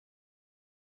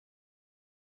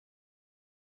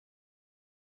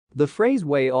The phrase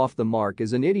 "way off the mark"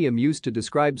 is an idiom used to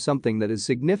describe something that is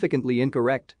significantly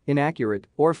incorrect, inaccurate,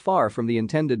 or far from the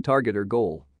intended target or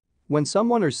goal. When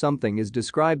someone or something is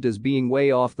described as being way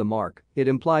off the mark, it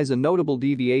implies a notable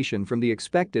deviation from the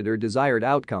expected or desired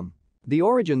outcome. The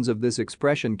origins of this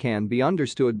expression can be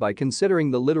understood by considering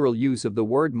the literal use of the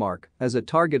word mark as a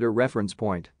target or reference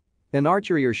point. In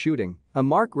archery or shooting, a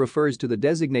mark refers to the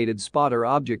designated spot or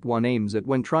object one aims at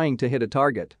when trying to hit a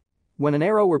target. When an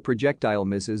arrow or projectile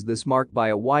misses this mark by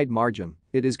a wide margin,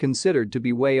 it is considered to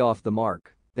be way off the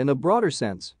mark. In a broader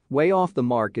sense, way off the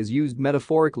mark is used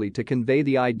metaphorically to convey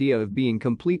the idea of being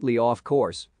completely off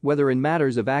course, whether in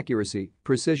matters of accuracy,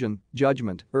 precision,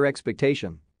 judgment, or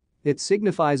expectation. It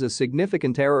signifies a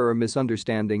significant error or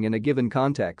misunderstanding in a given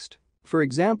context. For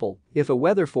example, if a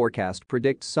weather forecast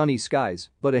predicts sunny skies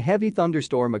but a heavy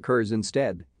thunderstorm occurs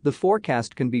instead, the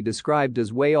forecast can be described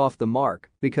as way off the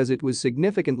mark because it was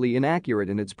significantly inaccurate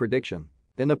in its prediction.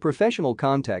 In a professional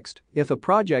context, if a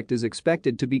project is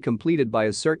expected to be completed by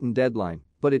a certain deadline,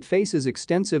 but it faces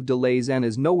extensive delays and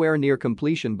is nowhere near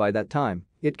completion by that time,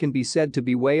 it can be said to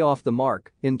be way off the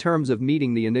mark in terms of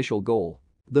meeting the initial goal.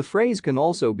 The phrase can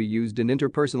also be used in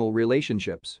interpersonal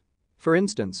relationships. For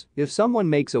instance, if someone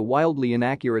makes a wildly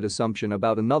inaccurate assumption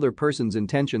about another person's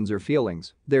intentions or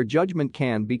feelings, their judgment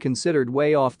can be considered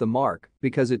way off the mark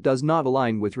because it does not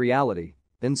align with reality.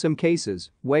 In some cases,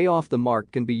 way off the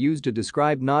mark can be used to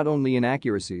describe not only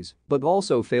inaccuracies but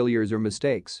also failures or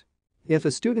mistakes. If a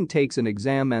student takes an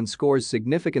exam and scores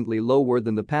significantly lower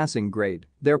than the passing grade,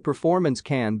 their performance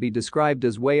can be described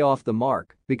as way off the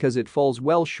mark because it falls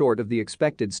well short of the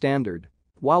expected standard.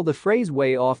 While the phrase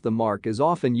 "way off the mark" is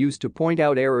often used to point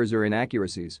out errors or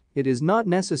inaccuracies, it is not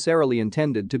necessarily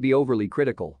intended to be overly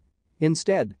critical.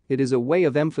 Instead, it is a way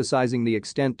of emphasizing the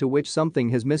extent to which something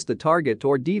has missed the target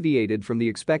or deviated from the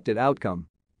expected outcome.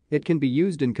 It can be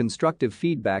used in constructive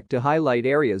feedback to highlight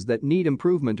areas that need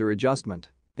improvement or adjustment.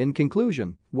 In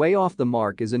conclusion, way off the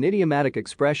mark is an idiomatic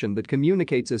expression that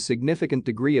communicates a significant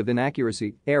degree of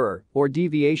inaccuracy, error, or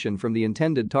deviation from the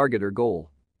intended target or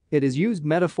goal. It is used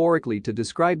metaphorically to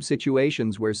describe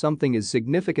situations where something is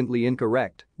significantly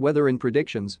incorrect, whether in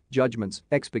predictions, judgments,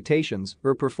 expectations,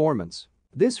 or performance.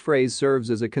 This phrase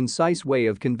serves as a concise way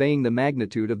of conveying the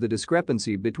magnitude of the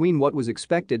discrepancy between what was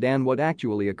expected and what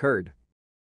actually occurred.